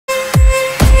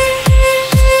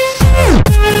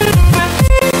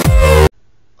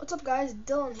guys?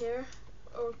 Dylan here,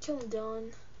 or Killing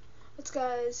Dylan. What's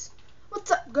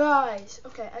up, guys?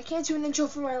 Okay, I can't do an intro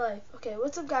for my life. Okay,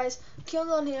 what's up, guys? Killing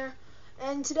Dylan here,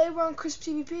 and today we're on Crisp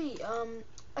PvP.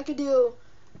 I could do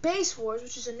Base Wars,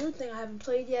 which is a new thing I haven't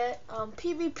played yet.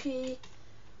 PvP,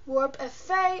 Warp,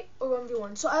 FFA, or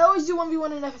 1v1. So I always do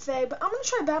 1v1 in FFA, but I'm gonna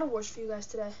try Battle Wars for you guys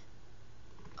today.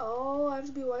 Oh, I have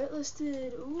to be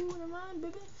whitelisted. Ooh, never mind,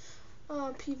 baby.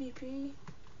 PvP.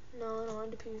 No, I don't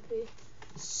want to do PvP.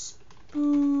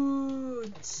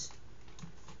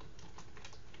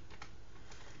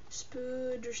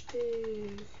 Spooder's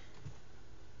pig.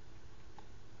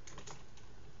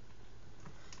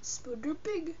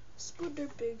 Spooder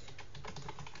pig.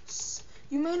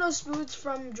 You may know Spoods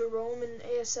from Jerome and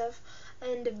ASF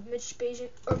and Mitch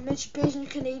Bayesian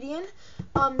Canadian.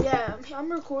 Yeah,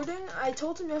 I'm recording. I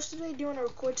told him yesterday, do you want to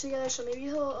record together? So maybe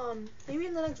he'll, maybe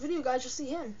in the next video, guys, you'll see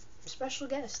him. Special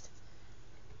guest.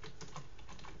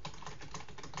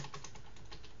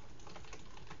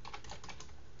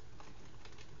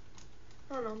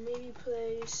 I don't know, maybe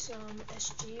play some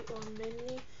SG or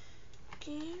mini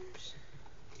games.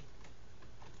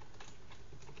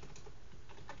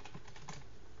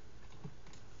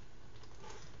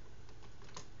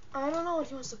 I don't know what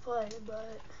he wants to play,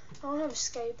 but I don't have a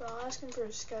Skype. I'll ask him for a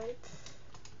Skype.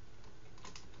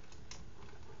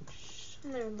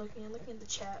 I'm not even looking. I'm looking at the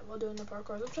chat while doing the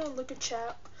parkour. I'm trying to look at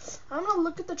chat. I'm gonna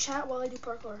look at the chat while I do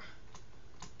parkour.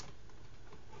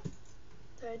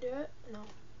 Did I do it? No.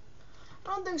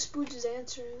 I don't think Spoods is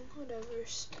answering. Whatever.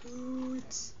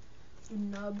 Spoods. You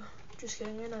nub. Just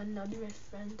kidding. You're not a nub. You're my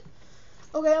friend.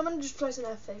 Okay, I'm gonna just play some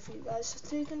FFA for you guys.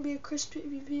 Today's gonna be a Crisp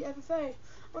PvP FFA.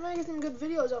 I'm gonna get some good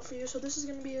videos out for you, so this is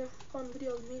gonna be a fun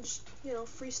video of me just, you know,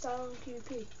 freestyling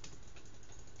PvP.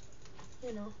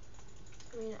 You know.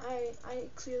 I mean, I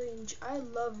clearly enjoy, I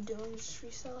love doing just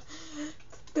freestyle.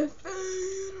 I don't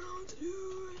know what to do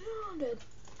right now. I'm dead.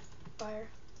 Fire.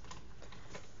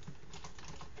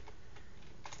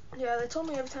 Yeah, they told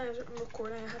me every time I'm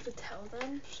recording I have to tell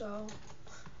them, so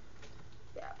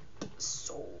yeah.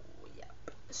 So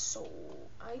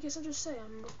I guess I'll just say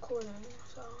I'm recording,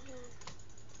 so yeah.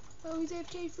 Oh, he's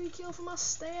AFK, free kill for my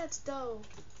stats though.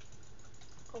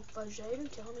 Oh fudge, did I even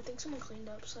kill him? I think someone cleaned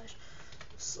up slash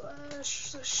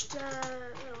stat,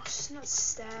 no, not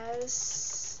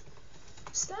stats.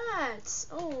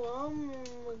 Oh,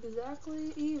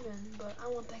 exactly even, but I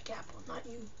want that gap one, not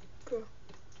you, bro.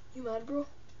 You mad, bro?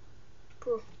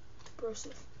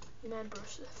 Brosif. You mad,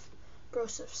 Brosif?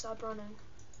 Brosif, stop running.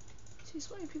 See,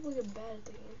 so many people get bad at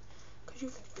the game, cause you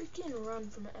freaking run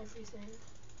from everything.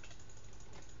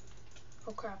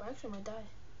 Oh crap, I actually might die.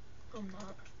 I'm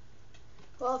not.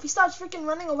 Well, if he stops freaking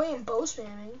running away and bow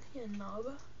spamming, you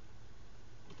nub.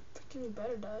 Freaking you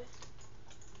better die.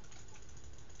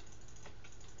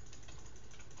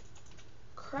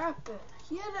 Crap it.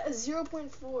 He had a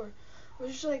 0.4,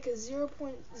 which is like a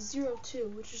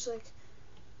 0.02, which is like,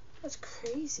 that's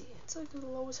crazy. It's like the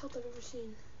lowest health I've ever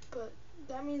seen. But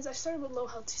that means I started with low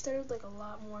health. He started with like a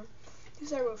lot more. He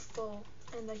started with full,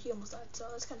 and he almost died, so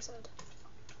that's kind of sad.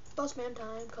 Bow spam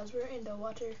time, cause we're in the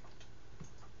water.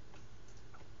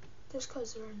 Just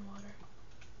cause we're in the water.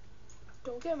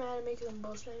 Don't get mad at me cause I'm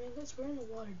bow spamming, cause we're in the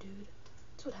water, dude.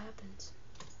 That's what happens.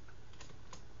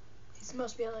 He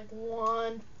must be at like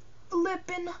 1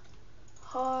 flippin'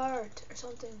 heart or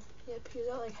something. Yep, he's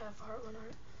at like half a heart, 1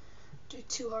 heart. Dude,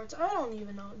 2 hearts. I don't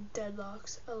even know.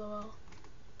 Deadlocks. LOL.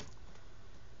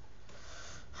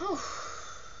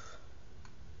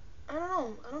 I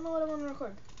don't know what I want to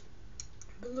record.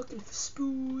 Been looking for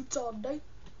Spoods all day.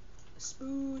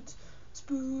 Spoods.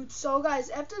 So guys,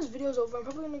 after this video's over, I'm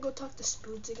probably gonna go talk to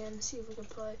Spoods again and see if we can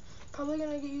play. Probably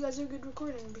gonna get you guys a good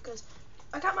recording because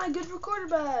I got my good recorder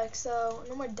back. So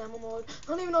no more demo mode. I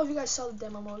don't even know if you guys saw the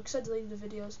demo mode because I deleted the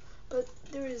videos. But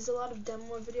there is a lot of demo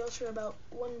mode videos for about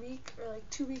 1 week or like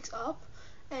 2 weeks up.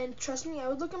 And trust me, I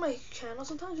would look at my channel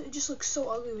sometimes. It just looks so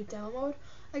ugly with demo mode.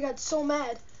 I got so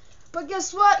mad. But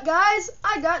guess what, guys?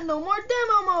 I got no more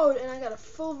demo mode, and I got a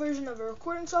full version of a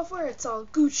recording software. It's all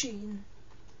Gucci.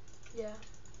 Yeah.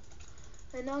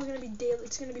 And now it's gonna be daily.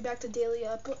 It's gonna be back to daily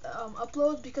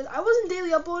uploads because I wasn't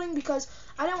daily uploading because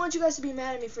I didn't want you guys to be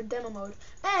mad at me for demo mode.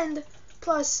 And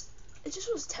plus, it just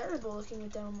was terrible looking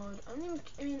with demo mode. I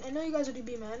mean, I know you guys would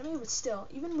be mad at me, but still,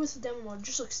 even with the demo mode, it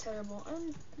just looks terrible.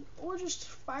 Or just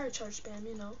fire charge spam,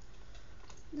 you know.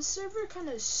 The server kind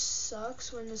of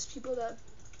sucks when there's people that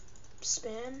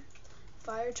spam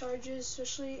fire charges,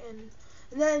 especially, and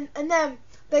then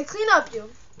they clean up you. And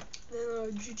then they're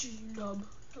like, GG, nub.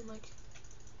 I'm like,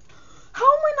 how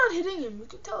am I not hitting him? You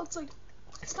can tell it's like,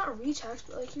 it's not reach hacks,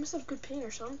 but like he must have good ping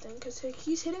or something, because like,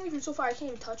 he's hitting me from so far I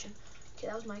can't even touch him. Okay,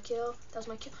 that was my kill. That was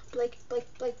my kill. Blake, die.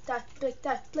 Blake,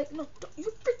 die. Blake, no, don't.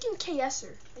 You freaking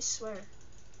KS'er. I swear.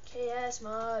 KS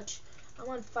much. I'm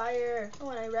on fire.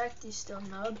 Oh, and I wrecked you still,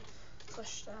 nub.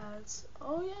 Flush stats.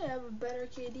 Oh, yeah, I have a better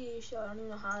KD ratio. I don't even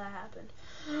know how that happened.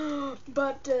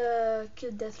 But,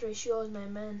 kill death ratio is my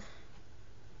man.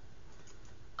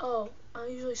 Oh, I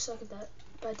usually suck at that.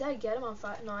 But did I get him on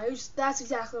fire? No, that's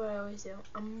exactly what I always do.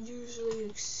 I'm usually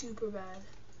like, super bad.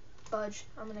 Budge,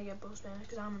 I'm gonna get bow spammed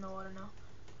because I'm in the water now.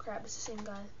 Crap, it's the same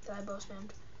guy that I bow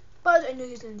spammed. Budge, I knew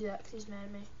he was gonna do that because he's mad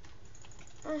at me.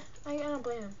 I don't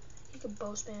blame him. He could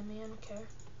bow spam me, I don't care.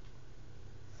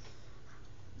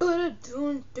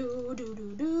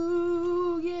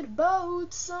 Get a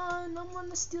boat, son. I'm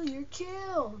gonna steal your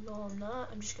kill. No, I'm not.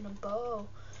 I'm just gonna bow.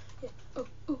 Yeah. Oh,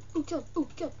 kill him. Oh,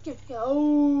 kill him. Yeah.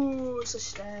 Oh, so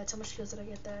stats. How much kills did I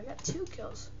get there? I got 2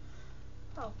 kills.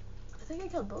 Oh, I think I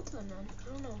killed both of them then. I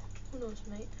don't know. Who knows,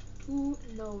 mate? Who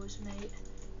knows, mate?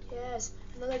 Yes.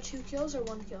 Another 2 kills or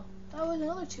 1 kill? That was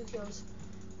another 2 kills.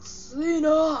 Clean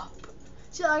up.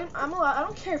 See, I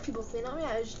don't care if people clean up me.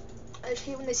 I just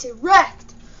hate when they say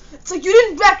wrecked. It's like you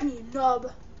didn't wreck me, you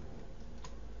nub.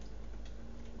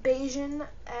 Bayesian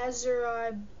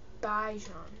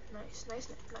Azerbaijan. Nice.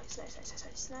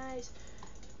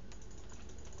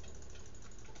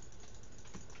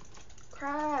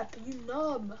 Crap, you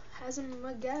nub. Hazem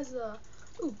Magaza.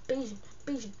 Ooh,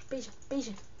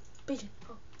 Bayesian.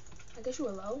 Oh, I guess you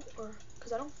were low, or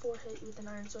because I don't 4-hit you with an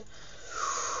iron sword.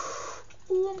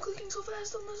 Ooh, I'm clicking so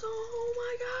fast on this. Oh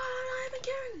my god, I am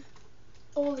caring.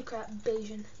 Holy crap,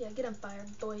 Bayesian. Yeah, get on fire,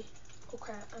 boy. Oh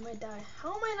crap, I might die.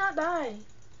 How am I not dying?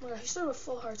 Oh my gosh, he started with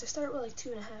full hearts. I started with like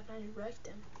 2.5 and I just wrecked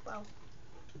him. Wow.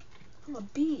 I'm a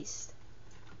beast.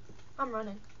 I'm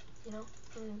running, you know?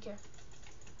 I don't even care.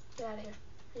 Get out of here.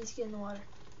 I need to get in the water.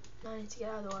 Now I need to get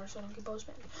out of the water so I don't get bow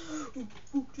spammed.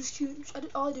 Ooh, just shoot.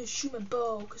 All I did is shoot my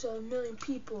bow because I have 1 million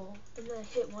people. And then I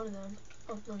hit one of them.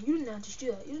 Oh, no, you did not just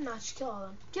do that. You did not just kill all of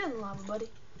them. Get in the lava, buddy.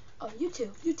 Oh, you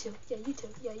too. Yeah, you too.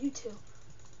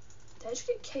 Did I just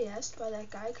get KS'd by that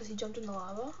guy because he jumped in the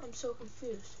lava? I'm so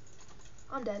confused.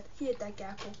 I'm dead. He hit that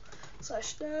gapple.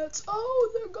 Slash stats. Oh,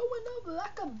 they're going up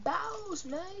like a bows,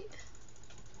 mate.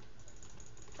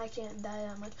 I can't die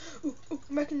that much. Ooh, I'm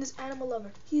wrecking this animal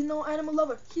lover. He's no animal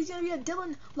lover. He's gonna be a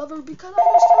Dylan lover because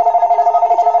I just killed him and he doesn't want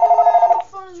me to kill him anymore. The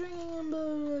phone is ringing and blah,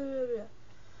 blah, blah, blah.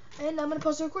 And I'm gonna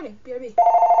post the recording. BRB.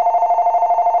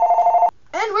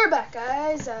 And we're back,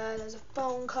 guys. There's a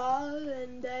phone call,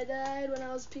 and I died when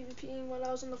I was PvPing when I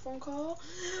was on the phone call.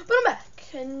 But I'm back,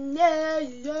 and yeah,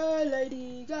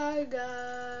 Lady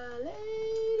Gaga,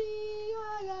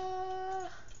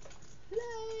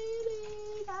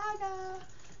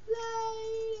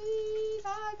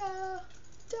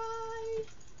 died.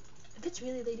 If it's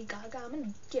really Lady Gaga, I'm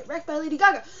gonna get wrecked by Lady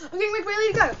Gaga. I'm getting wrecked by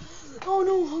Lady Gaga. Oh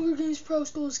no, Hunger Games Pro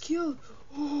School is killed.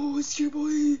 Oh, it's your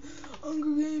boy.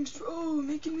 Hunger Games Pro,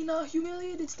 making me not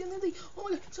humiliated. Stanley Lee. Oh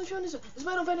my god, so on this one. This is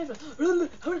why I don't fight anyone.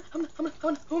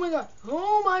 Oh my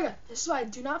god. This is why I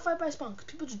do not fight by spawn. Because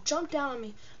people just jump down on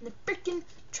me and they freaking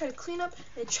try to clean up and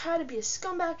they try to be a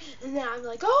scumbag. And then I'm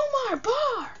like, oh my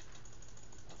bar.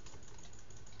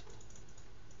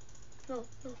 No.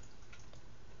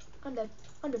 I'm dead.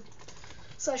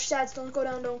 Slash stats, don't go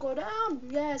down.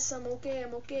 Yes, I'm okay,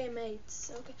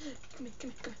 mates. Okay, come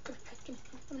here.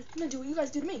 I'm gonna do what you guys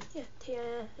do to me.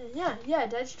 Yeah.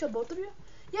 Did I just kill both of you?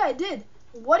 Yeah, I did.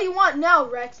 What do you want now,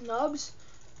 wrecked nubs?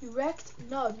 You wrecked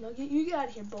nubs. No, you get out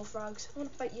of here, bullfrogs. I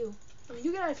want to fight you. No,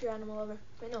 you get out of here, animal lover.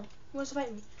 Wait, no. Who wants to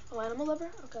fight me? Oh, animal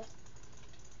lover? Okay.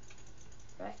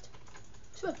 Wrecked.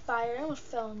 Just with fire. I almost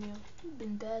fell on you. You've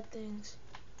been bad things.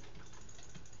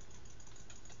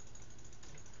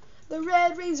 The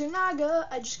red Razor Naga,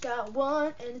 I just got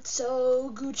one, and it's so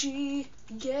Gucci,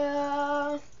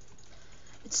 yeah.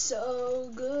 It's so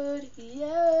good,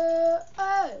 yeah.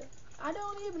 I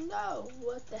don't even know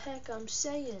what the heck I'm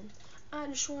saying. I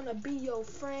just want to be your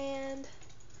friend.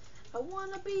 I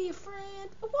want to be your friend.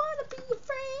 Oh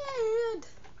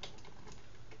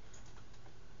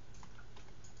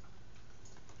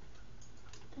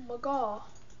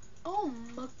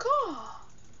my god.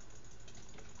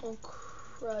 Oh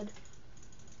crud.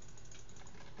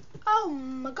 Oh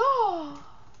my god.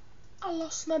 I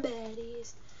lost my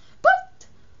baddies. But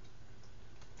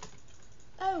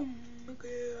oh my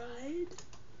god.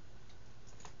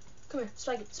 Come here,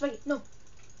 spike it. No.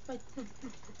 No.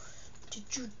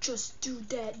 Did you just do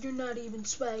that? You're not even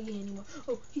swaggy anymore.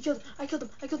 Oh, he killed him. I killed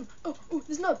him. Oh,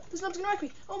 this nub's gonna wreck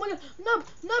me. Oh my god. Nub,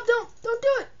 don't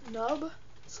do it. Nub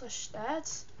slash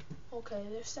stats. Okay,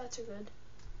 their stats are good.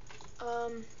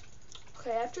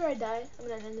 Okay, after I die, I'm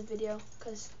gonna end the video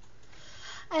because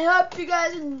I hope you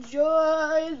guys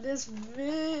enjoyed this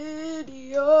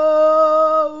video.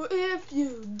 If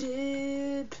you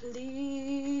did,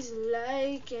 please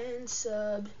like and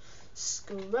subscribe.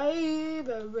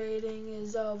 A rating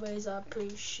is always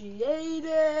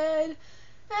appreciated.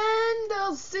 And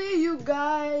I'll see you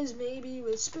guys maybe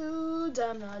with Spoods,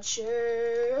 I'm not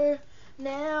sure.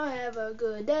 Now have a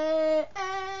good day,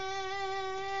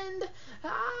 and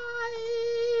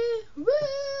I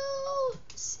will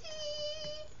see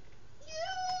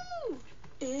you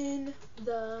in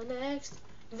the next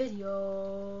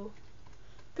video.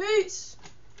 Peace.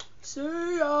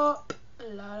 See ya.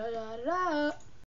 La la la la.